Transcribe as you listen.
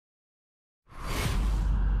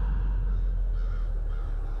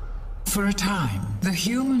For a time, the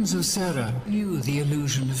humans of Serra knew the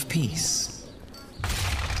illusion of peace.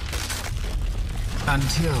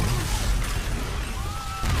 Until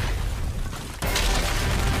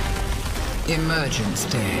Emergence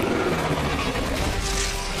Day.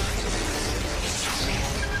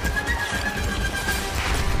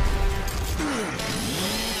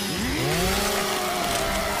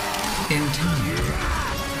 In time,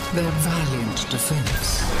 their valiant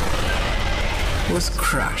defense was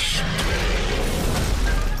crushed,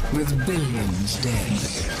 with billions dead.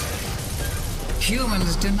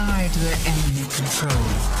 Humans denied their enemy control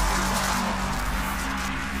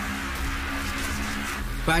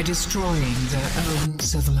by destroying their own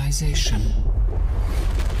civilization.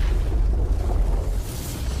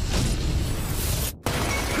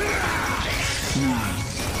 Now,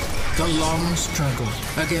 the long struggle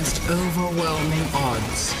against overwhelming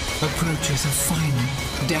odds approaches a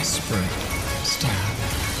final, desperate stab.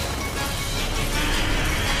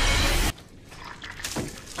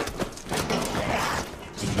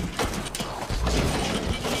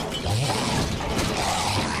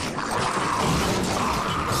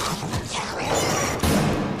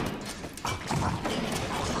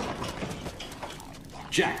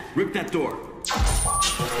 Jack, rip that door.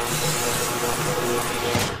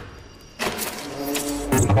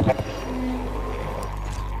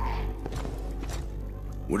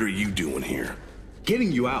 What are you doing here?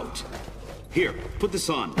 Getting you out. Here, put this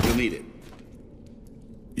on. You'll need it.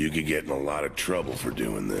 You could get in a lot of trouble for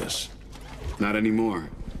doing this. Not anymore.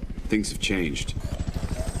 Things have changed.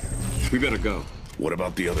 We better go. What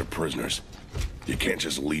about the other prisoners? You can't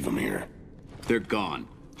just leave them here. They're gone.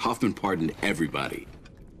 Hoffman pardoned everybody.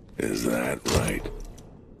 Is that right?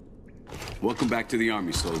 Welcome back to the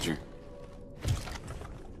army, soldier.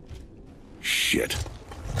 Shit.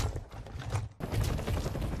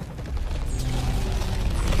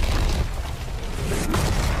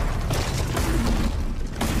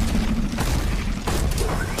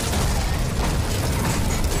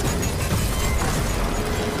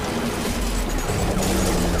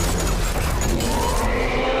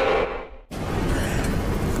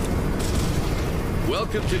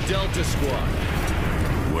 Welcome to Delta Squad.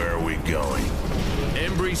 Where are we going?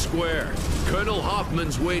 Embry Square. Colonel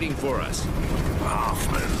Hoffman's waiting for us.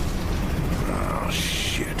 Hoffman. Oh,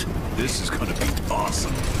 shit. This is gonna be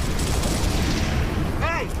awesome.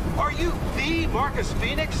 Hey, are you the Marcus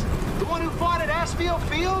Phoenix? The one who fought at Asfield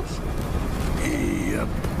Fields? Yep.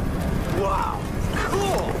 Wow,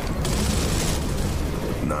 cool!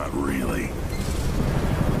 Not really.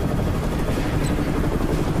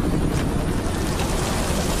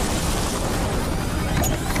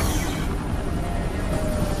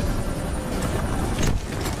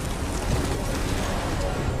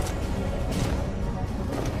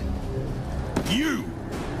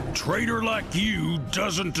 Traitor like you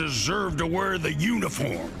doesn't deserve to wear the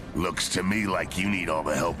uniform. Looks to me like you need all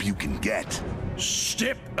the help you can get.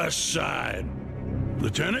 Step aside.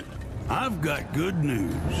 Lieutenant, I've got good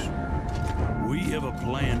news. We have a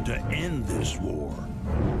plan to end this war.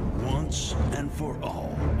 Once and for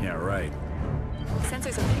all. Yeah, right.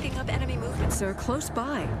 Sensors are picking up enemy movement, sir, close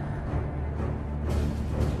by.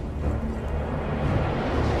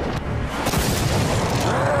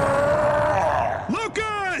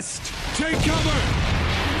 Take cover!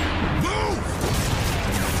 Move!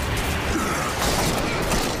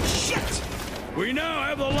 Shit! We now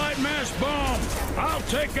have the light mass bomb. I'll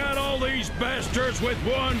take out all these bastards with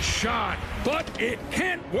one shot. But it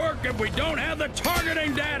can't work if we don't have the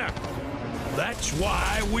targeting data. That's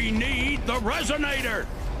why we need the resonator.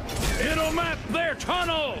 It'll map their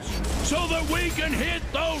tunnels so that we can hit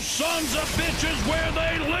those sons of bitches where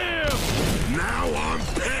they live. Now I'm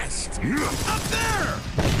pissed. Up there!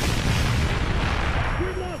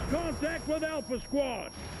 We've lost contact with Alpha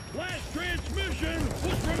Squad. Last transmission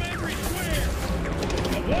was from Embry Square.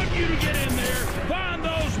 I want you to get in there, find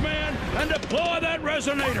those men, and deploy that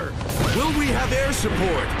resonator. Will we have air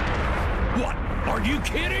support? What? Are you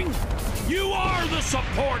kidding? You are the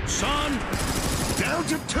support, son. Down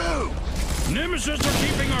to 2. Nemesis are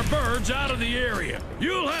keeping our birds out of the area.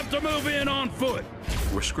 You'll have to move in on foot.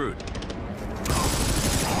 We're screwed.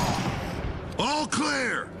 All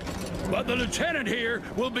clear. But the lieutenant here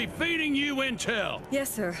will be feeding you intel. Yes,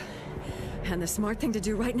 sir. And the smart thing to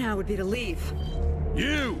do right now would be to leave.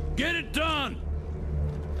 You, get it done!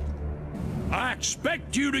 I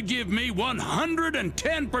expect you to give me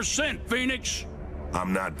 110%, Phoenix!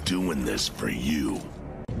 I'm not doing this for you.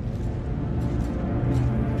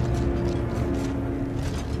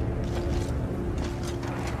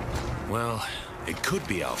 Well, it could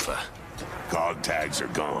be Alpha. Cog tags are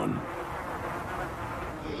gone.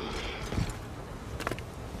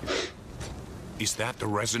 Is that the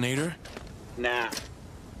resonator? Nah.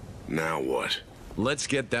 Now what? Let's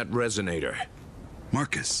get that resonator.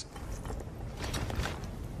 Marcus.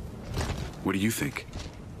 What do you think?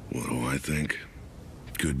 What do I think?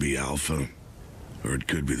 Could be Alpha, or it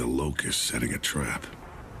could be the Locust setting a trap.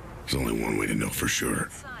 There's only one way to know for sure.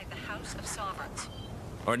 Inside the House of Sovereigns.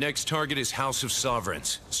 Our next target is House of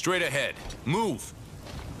Sovereigns. Straight ahead. Move!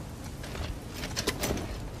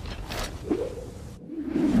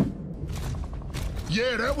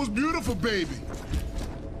 Yeah, that was beautiful, baby.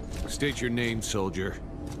 State your name, soldier.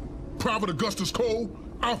 Private Augustus Cole,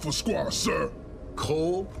 Alpha Squad, sir.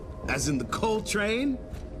 Coal? As in the coal train?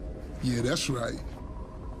 Yeah, that's right.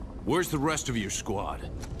 Where's the rest of your squad?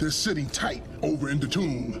 They're sitting tight over in the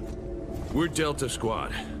tomb. We're Delta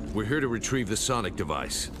Squad. We're here to retrieve the sonic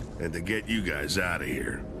device. And to get you guys out of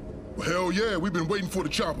here. Well, hell yeah, we've been waiting for the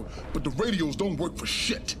chopper, but the radios don't work for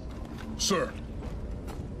shit. Sir,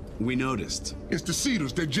 We noticed. it's the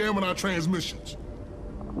Cedars. They're jamming our transmissions.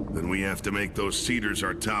 Then we have to make those Cedars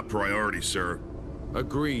our top priority, sir.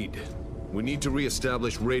 Agreed. We need to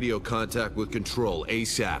re-establish radio contact with Control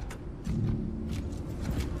ASAP.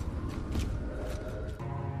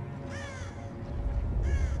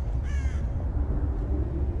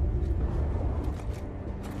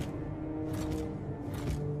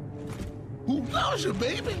 Who loves you,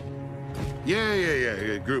 baby?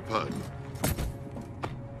 Yeah, group hug.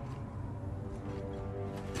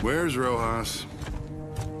 Where's Rojas?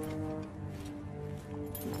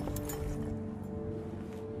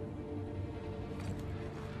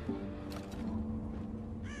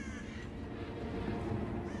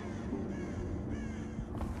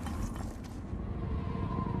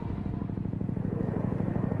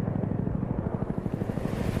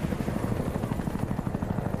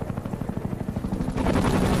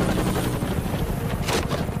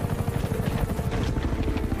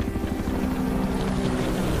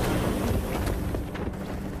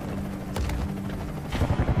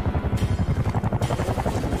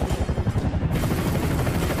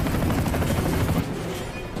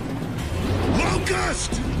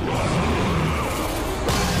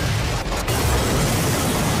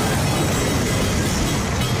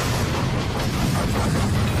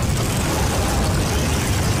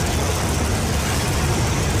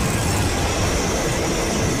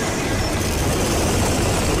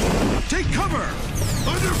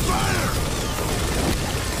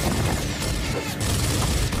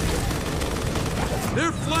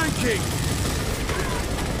 They're flanking!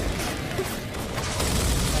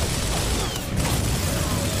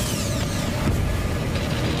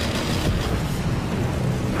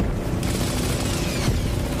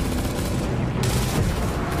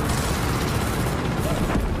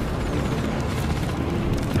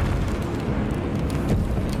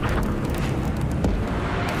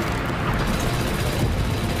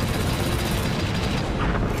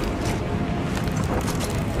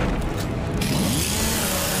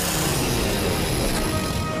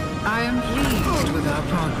 I am pleased with our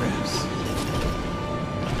progress.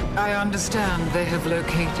 I understand they have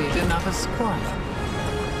located another squad.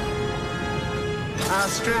 Our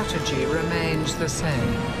strategy remains the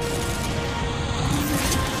same.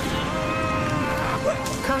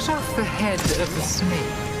 Cut off the head of the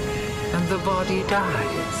snake, and the body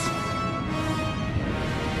dies.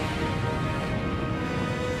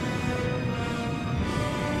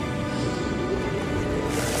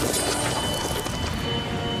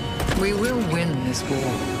 We will win this war.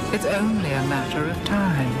 It's only a matter of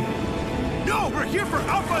time. No, we're here for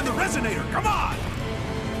Alpha and the Resonator. Come on!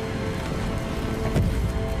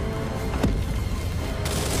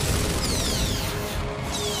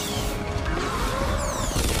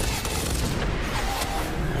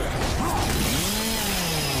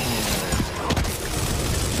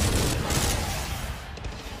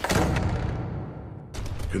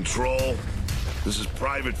 Control, this is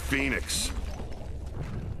Private Phoenix.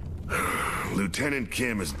 Lieutenant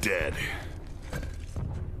Kim is dead.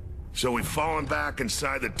 So we've fallen back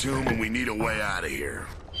inside the tomb and we need a way out of here.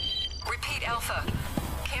 Repeat, Alpha.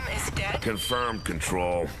 Kim is dead? Confirmed,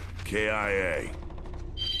 Control. KIA.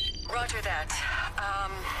 Roger that.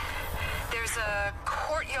 There's a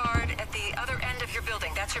courtyard at the other end of your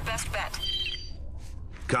building. That's your best bet.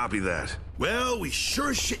 Copy that. Well, we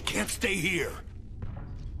sure as shit can't stay here.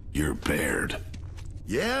 You're Baird.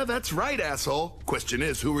 Yeah, that's right, asshole. Question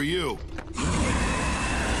is, who are you?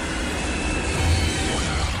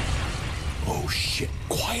 Oh shit,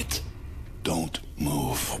 quiet. Don't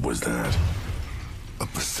move. What was that? A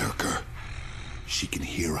berserker. She can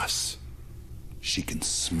hear us. She can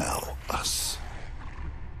smell us.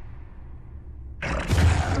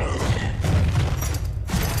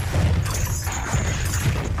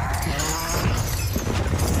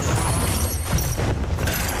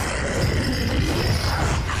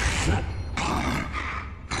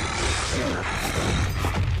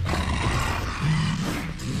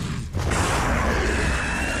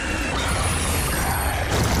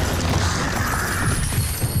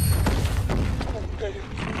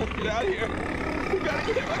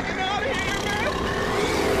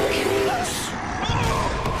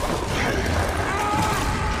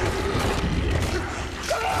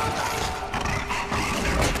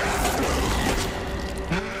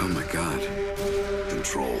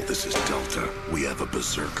 This is Delta. We have a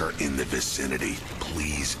berserker in the vicinity.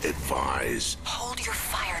 Please advise. Hold your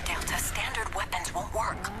fire, Delta. Standard weapons won't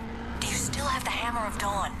work. Do you still have the Hammer of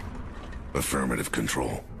Dawn? Affirmative,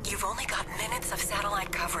 Control. You've only got minutes of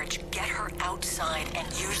satellite coverage. Get her outside and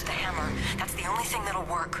use the hammer. That's the only thing that'll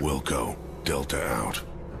work. Wilco, Delta out.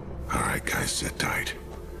 All right, guys, sit tight.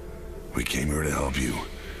 We came here to help you,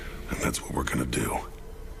 and that's what we're gonna do.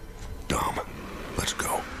 Dom, let's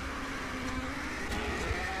go.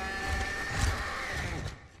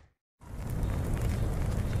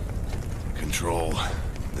 Control,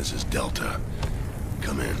 this is Delta.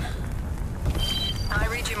 Come in. I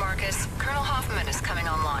read you, Marcus. Colonel Hoffman is coming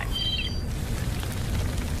online.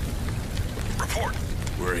 Report.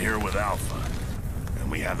 We're here with Alpha,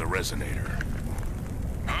 and we have the resonator.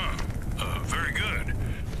 Very good.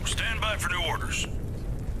 Stand by for new orders.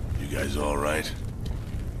 You guys all right?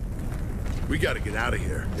 We gotta get out of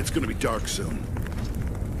here. It's gonna be dark soon.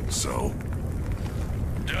 So?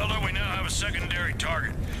 Delta, we now have a secondary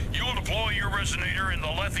target. You will deploy your resonator in the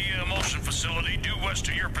Lethia Emulsion facility due west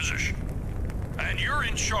to your position. And you're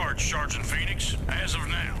in charge, Sergeant Phoenix, as of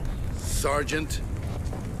now. Sergeant?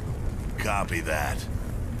 Copy that.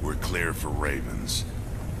 We're clear for Ravens.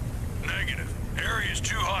 Negative. Area's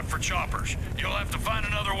too hot for choppers. You'll have to find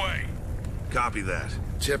another way. Copy that.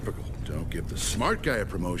 Typical. Don't give the smart guy a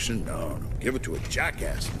promotion. No, give it to a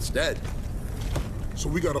jackass instead. So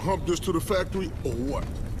we gotta hump this to the factory, or what?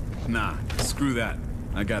 Nah, screw that.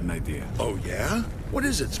 I got an idea. Oh, yeah? What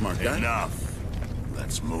is it, smart guy? Enough.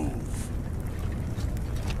 Let's move.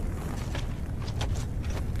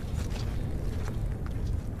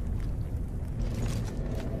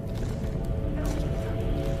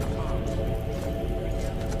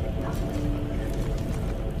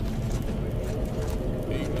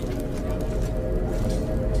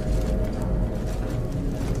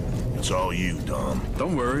 It's all you, Dom.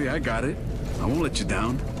 Don't worry, I got it. I won't let you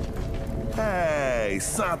down. Hey,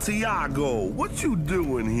 Santiago, what you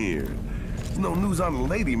doing here? No news on the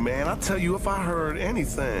lady, man. I'll tell you if I heard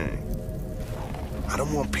anything. I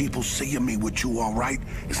don't want people seeing me with you, all right?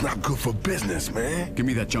 It's not good for business, man. Give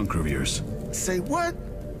me that junk of yours. Say what?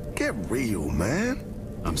 Get real, man.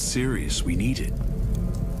 I'm serious. We need it.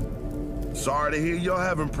 Sorry to hear you're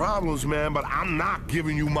having problems, man, but I'm not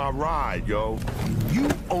giving you my ride, yo. You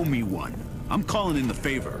owe me one. I'm calling in the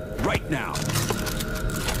favor, right now.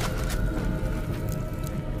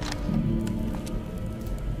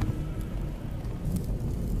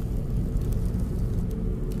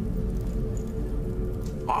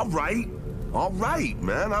 All right,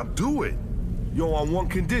 man, I'll do it. Yo, on one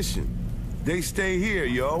condition. They stay here,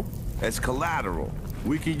 yo, as collateral.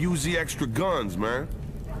 We can use the extra guns, man.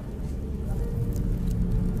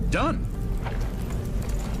 Done.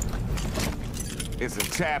 It's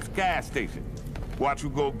a Chap's gas station. Watch you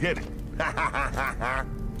go get it.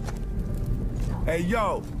 Hey,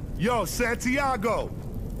 yo, Santiago.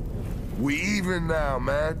 We even now,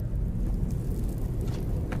 man.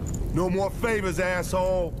 No more favors,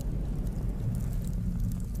 asshole.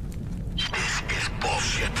 This is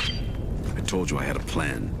bullshit. I told you I had a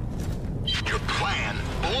plan. Your plan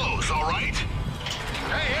blows, all right?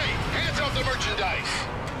 Hey, hands off the merchandise.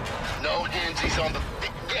 No handsies on the...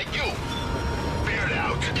 Yeah, you. Beard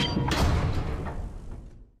out.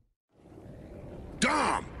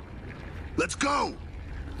 Dom! Let's go!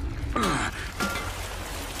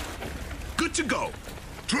 Good to go.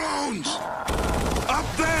 Drones! Up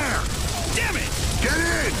there! Damn it! Get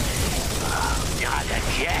in! Not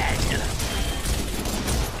again!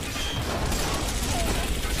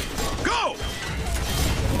 Go!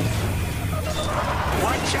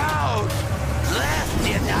 Watch out! Left,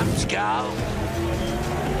 you numbskull!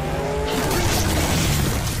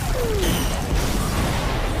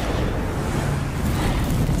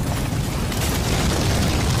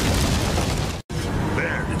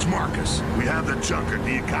 There, it's Marcus. We have the junker. Do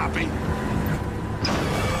you copy?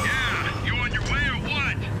 Yeah, you on your way or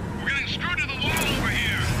what? We're getting screwed to the wall over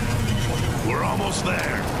here. We're almost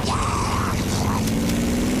there.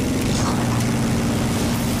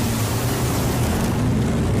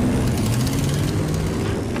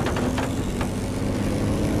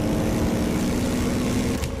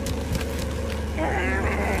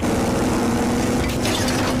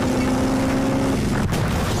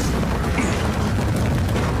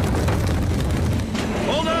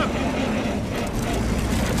 Hold up!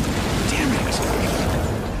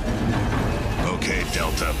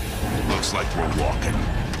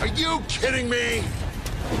 shit. Are you kidding me?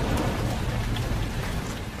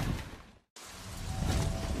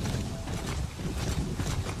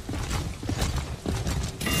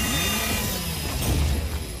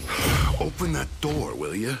 Open that door,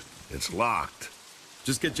 will you? It's locked.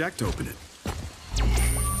 Just get Jack to open it.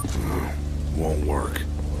 Won't work.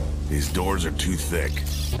 These doors are too thick.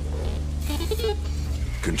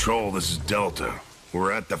 Control, this is Delta.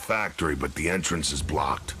 We're at the factory, but the entrance is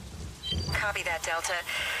blocked. Copy that, Delta.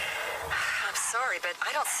 I'm sorry, but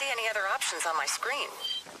I don't see any other options on my screen.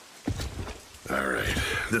 All right.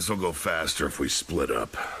 This'll go faster if we split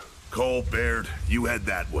up. Cole, Baird, you head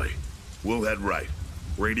that way. We'll head right.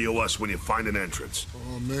 Radio us when you find an entrance.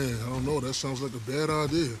 Oh, man, I don't know. That sounds like a bad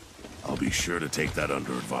idea. I'll be sure to take that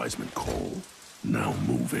under advisement, Cole. Now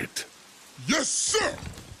move it. Yes, sir!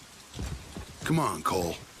 Come on,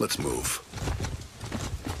 Cole. Let's move.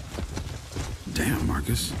 Damn,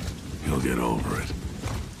 Marcus. He'll get over it.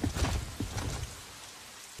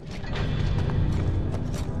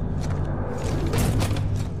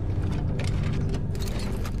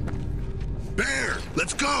 Bear,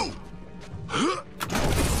 let's go! Huh.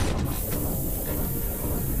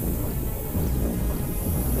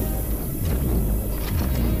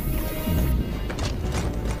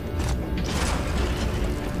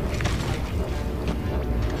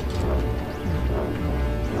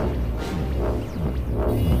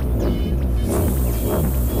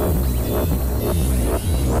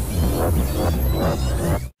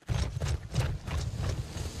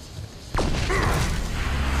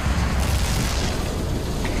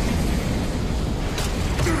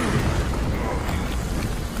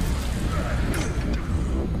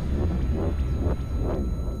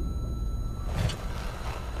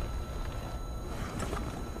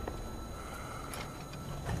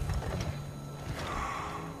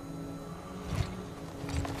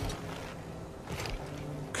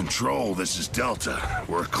 Control, this is Delta.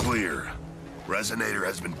 We're clear. Resonator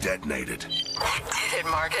has been detonated. Did it,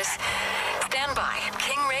 Marcus. Stand by.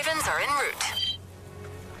 King Ravens are en route.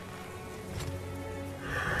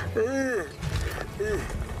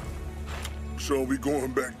 So we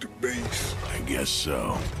going back to base? I guess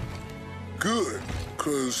so. Good,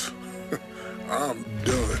 'cause I'm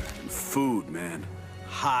done. Food, man.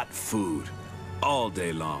 Hot food. All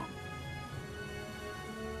day long.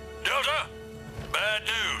 Delta, bad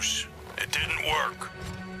news. It didn't work.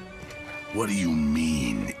 What do you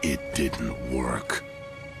mean, it didn't work?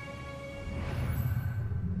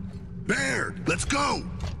 Baird, let's go!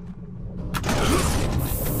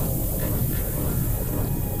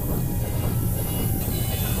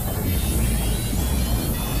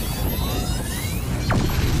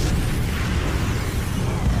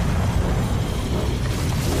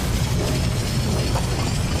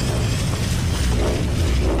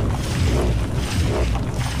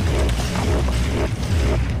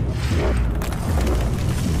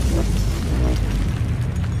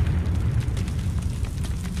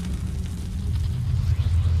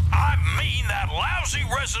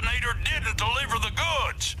 Resonator didn't deliver the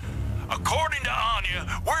goods. According to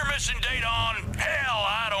Anya, we're missing data on, hell,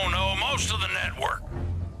 I don't know, most of the network.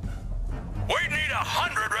 We need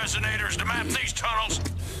 100 resonators to map these tunnels.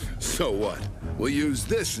 So what? We'll use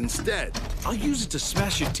this instead. I'll use it to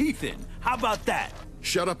smash your teeth in. How about that?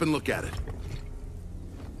 Shut up and look at it.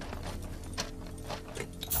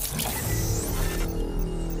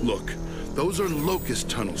 Look, those are locust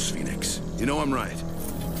tunnels, Phoenix. You know I'm right.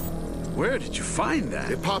 Where did you find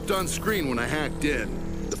that? It popped on screen when I hacked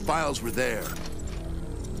in. The files were there.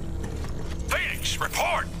 Phoenix,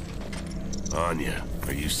 report! Anya,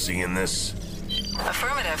 are you seeing this?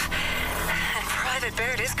 Affirmative. And Private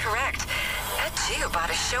Baird is correct. That geobot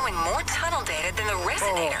is showing more tunnel data than the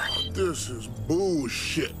resonator. Oh, this is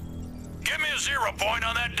bullshit. Give me a 0 point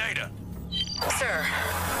on that data. Sir,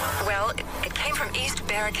 well, it came from East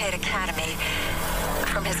Barricade Academy.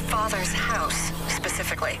 From his father's house,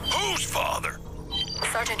 specifically. Whose father?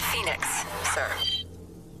 Sergeant Phoenix, sir.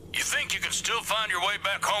 You think you can still find your way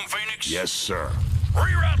back home, Phoenix? Yes, sir.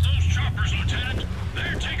 Reroute those choppers, Lieutenant.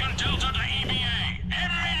 They're taking Delta to EBA.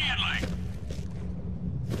 Immediately!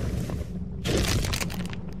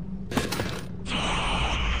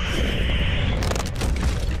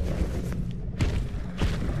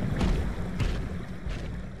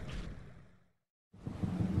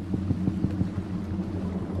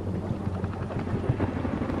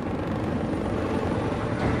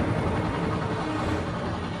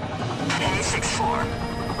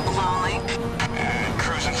 Lonely?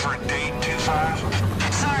 Cruising for a date, 2-5?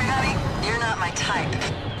 Sorry, honey. You're not my type.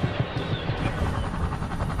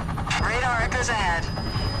 Radar echoes ahead.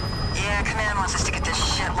 Yeah, Command wants us to get this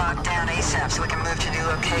shit locked down ASAP so we can move to new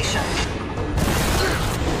location.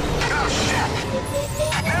 Oh, shit!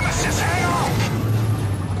 Nemesis, hang on!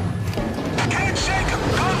 Can't shake him!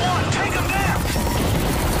 Gun one, take him down!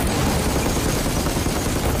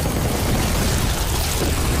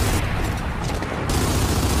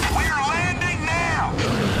 We're landing now!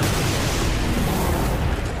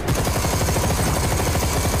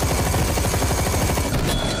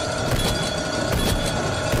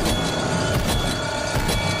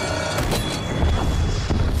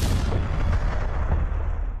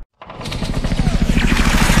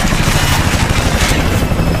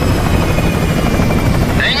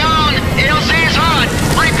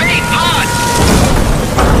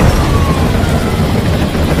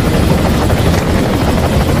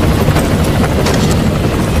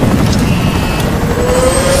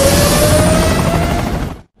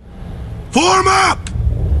 Form up!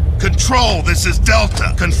 Control, this is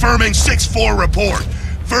Delta. Confirming 6-4 report.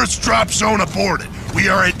 First drop zone aborted. We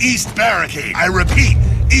are at East Barricade. I repeat,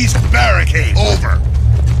 East Barricade. Over.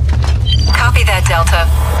 Copy that, Delta.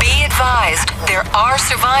 Be advised, there are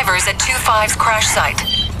survivors at 2-5's crash site.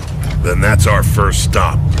 Then that's our first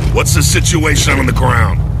stop. What's the situation on the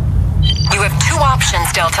ground? You have two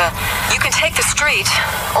options, Delta. You can take the street,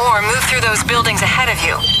 or move through those buildings ahead of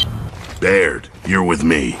you. Baird, you're with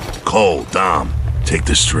me. Cole, Dom, take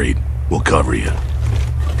the street. We'll cover you.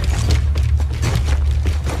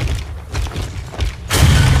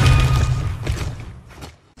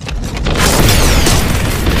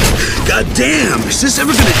 God damn, is this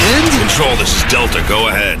ever gonna end? Control, this is Delta, go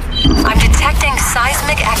ahead. I'm detecting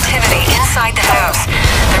seismic activity inside the house.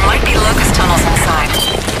 There might be locust tunnels inside.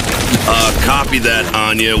 Copy that,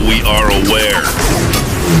 Anya. We are aware.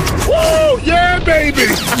 Woo! Yeah, baby!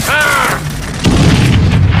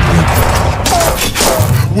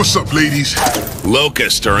 What's up, ladies?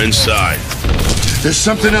 Locusts are inside. There's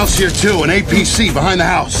something else here, too. An APC behind the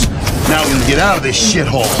house. Now we can get out of this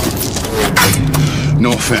shithole.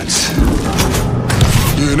 No offense.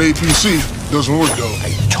 Yeah, an APC doesn't work, though. I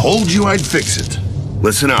told you I'd fix it.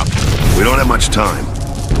 Listen up. We don't have much time.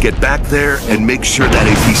 Get back there and make sure that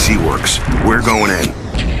APC works. We're going in.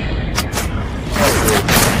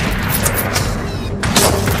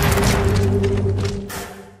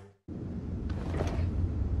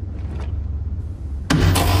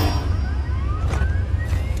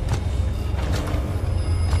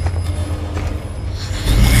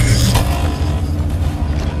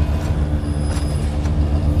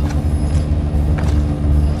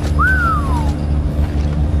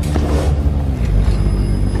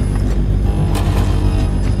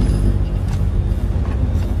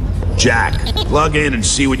 Jack, plug in and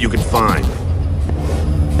see what you can find.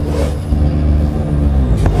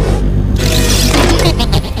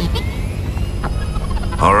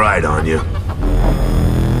 All right, Anya.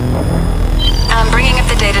 I'm bringing up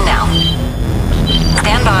the data now.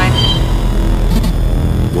 Stand by.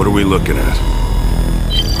 What are we looking at?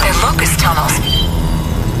 They're locust tunnels.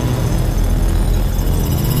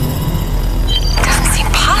 It doesn't seem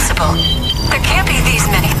possible. There can't be these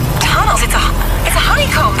many tunnels. It's a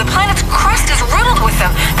honeycomb. The planet's crust is riddled with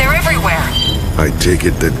them. They're everywhere. I take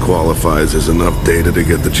it that qualifies as enough data to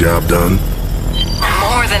get the job done?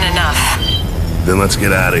 More than enough. Then let's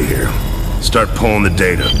get out of here. Start pulling the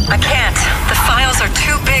data. I can't. The files are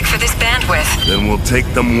too big for this bandwidth. Then we'll take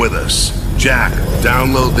them with us. Jack,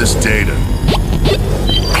 download this data.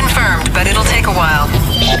 Confirmed, but it'll take a while.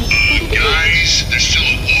 Guys, there's still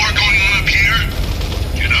a war going on up here?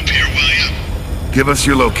 Get up here, will you? Give us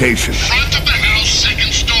your location. Front of the house,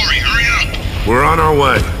 second story. Hurry up. We're on our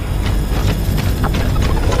way.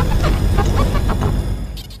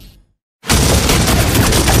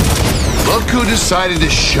 Look who decided to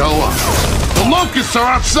show up. The locusts are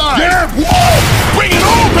outside! Yeah, whoa! Bring it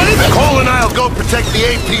on, baby! Cole and I'll go protect the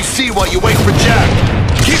APC while you wait for Jack.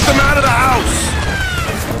 Keep them out of the house!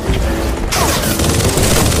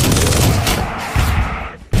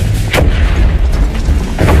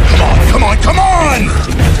 Come on, come on!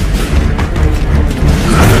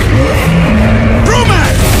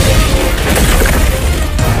 Brumac!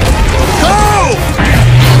 Go!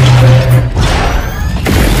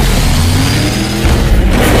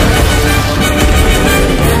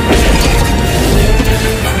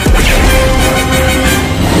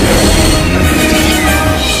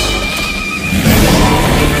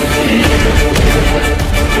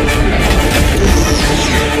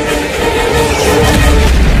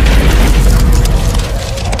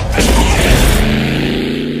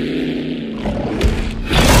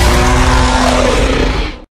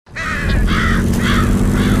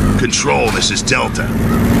 Control, this is Delta.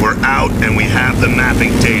 We're out and we have the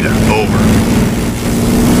mapping data. Over.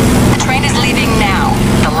 The train is leaving now.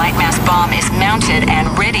 The light mass bomb is mounted and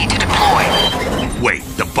ready to deploy. Wait,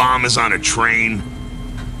 the bomb is on a train?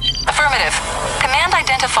 Affirmative. Command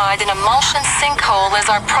identified an emulsion sinkhole as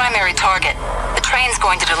our primary target. The train's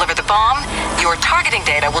going to deliver the bomb. Your targeting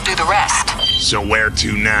data will do the rest. So where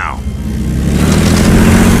to now?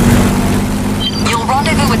 You'll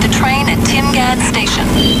rendezvous with the train at Timgad Station.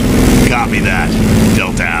 Copy that.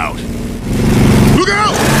 Delta out. Look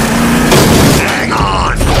out! Hang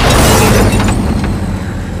on!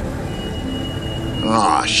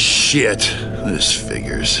 Aw, shit. This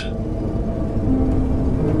figures.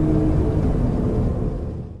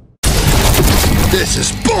 This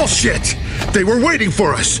is bullshit! They were waiting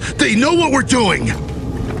for us! They know what we're doing!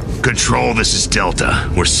 Control, this is Delta.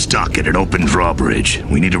 We're stuck at an open drawbridge.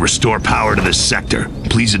 We need to restore power to this sector.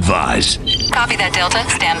 Please advise. Copy that, Delta.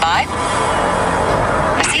 Stand by.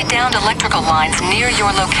 I see downed electrical lines near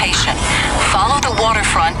your location. Follow the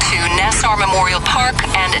waterfront to Nassau Memorial Park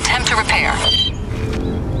and attempt to repair.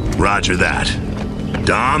 Roger that.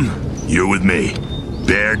 Dom, you're with me.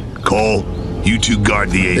 Baird, Cole, you two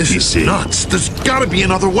guard the APC. This is nuts. There's gotta be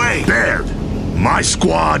another way. Baird, my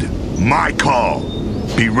squad, my call.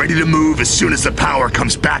 Be ready to move as soon as the power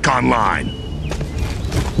comes back online.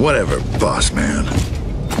 Whatever, boss man.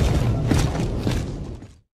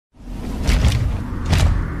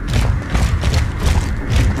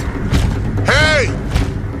 Hey!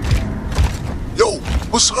 Yo,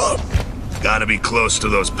 what's up? Gotta be close to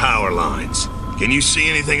those power lines. Can you see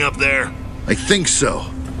anything up there? I think so.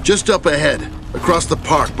 Just up ahead, across the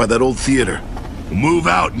park by that old theater. Move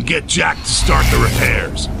out and get Jack to start the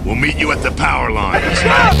repairs. We'll meet you at the power lines. It's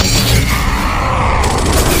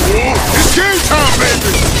game time,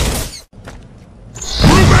 baby!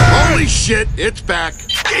 Holy shit, it's back.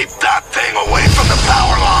 Keep that thing away from the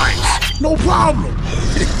power lines! No problem.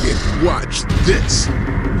 Watch this.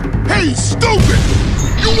 Hey, stupid!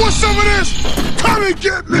 You want some of this? Come and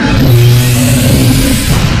get me!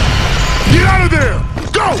 Get out of there!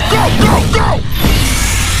 Go, go, go, go!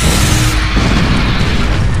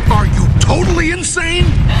 Are you totally insane?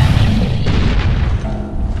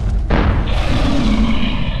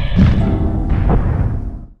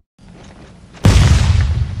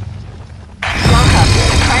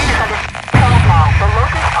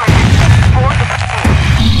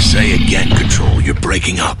 Say again, Control. You're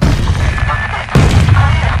breaking up.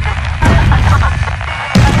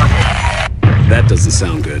 That doesn't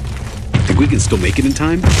sound good. Think we can still make it in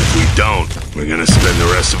time? If we don't, we're gonna spend the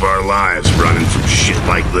rest of our lives running from shit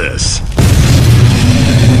like this.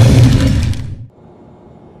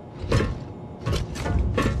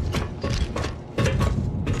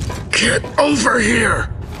 Get over here!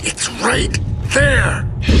 It's right there!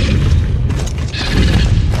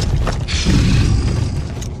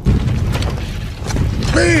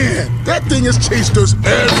 Man, that thing has chased us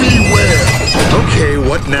everywhere! Okay,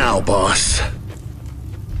 what now, boss?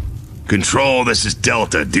 Control, this is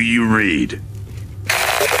Delta. Do you read?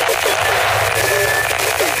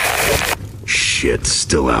 Shit,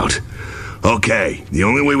 still out. Okay, the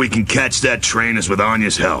only way we can catch that train is with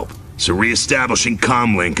Anya's help. So re-establishing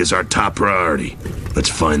comlink is our top priority. Let's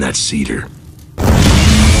find that cedar.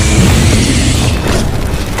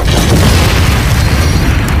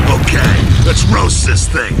 Okay, let's roast this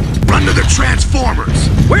thing. Run to the transformers.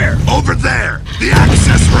 Where? Over there. The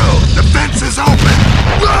access road. The fence is open.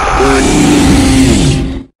 Run!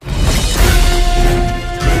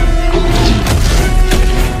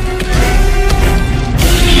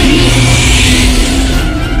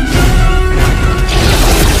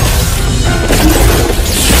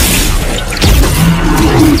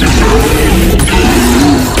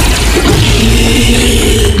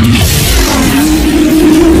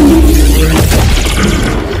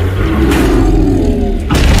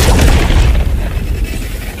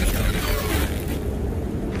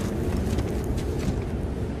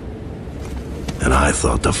 And I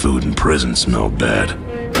thought the food in prison smelled bad.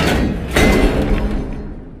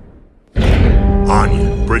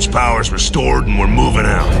 Anya, bridge power's restored and we're moving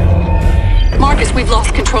out. Marcus, we've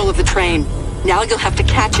lost control of the train. Now you'll have to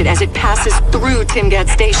catch it as it passes through Timgad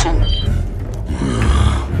Station.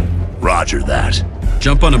 Roger that.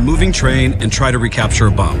 Jump on a moving train and try to recapture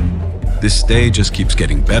a bomb. This day just keeps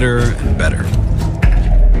getting better and better.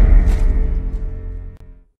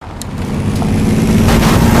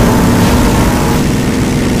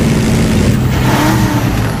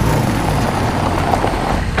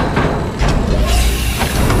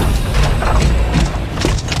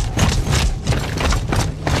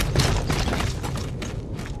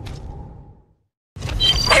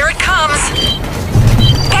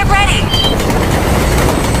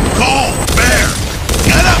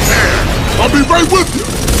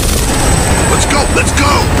 Let's go, let's go!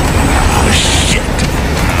 Oh, shit!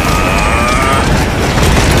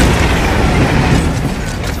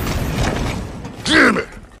 Damn it!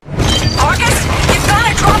 Marcus, you've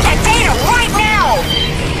gotta drop that data right now!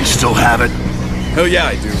 You still have it? Hell yeah,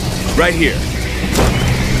 I do. Right here.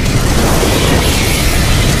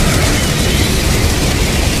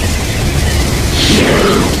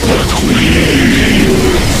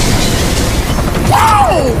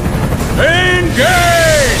 Whoa! Engage!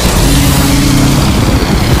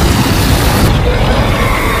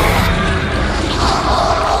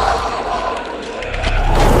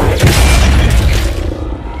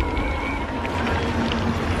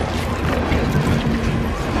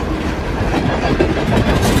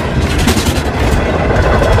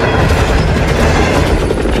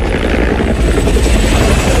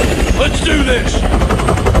 Let's do this!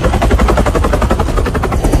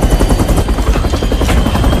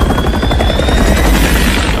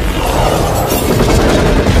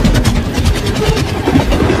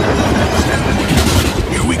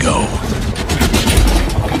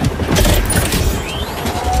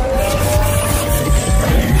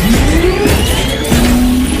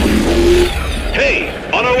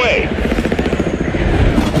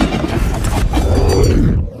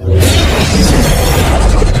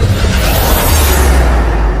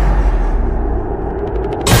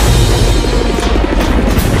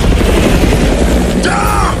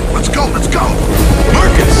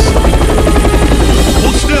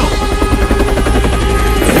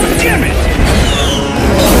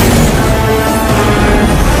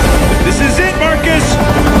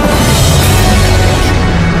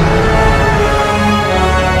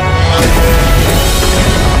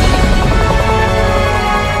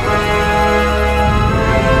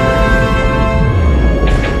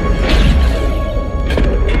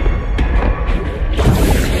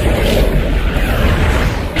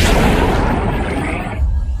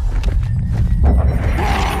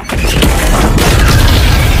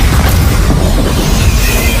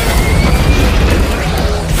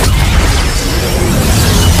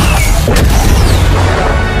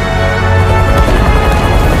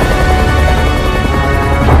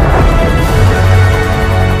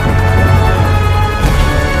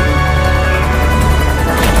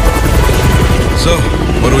 So,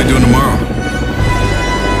 what are we doing tomorrow?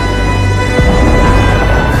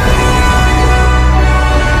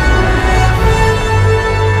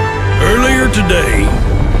 Earlier today,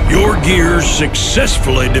 your gears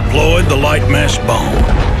successfully deployed the light mass bomb.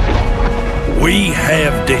 We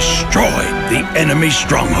have destroyed the enemy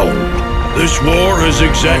stronghold. This war has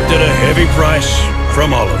exacted a heavy price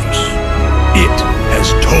from all of us. It has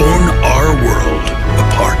torn our world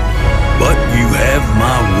apart. But you have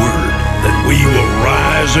my word that we will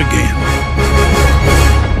rise again.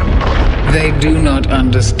 They do not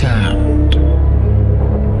understand.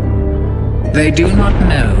 They do not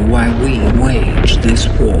know why we wage this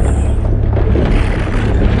war.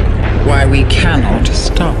 Why we cannot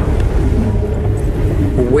stop.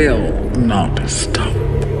 Will not stop.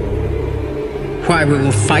 Why we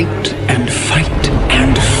will fight and fight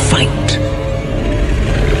and fight.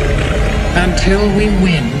 Until we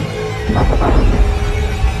win.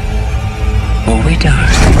 Or we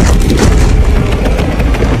die.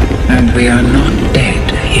 And we are not dead.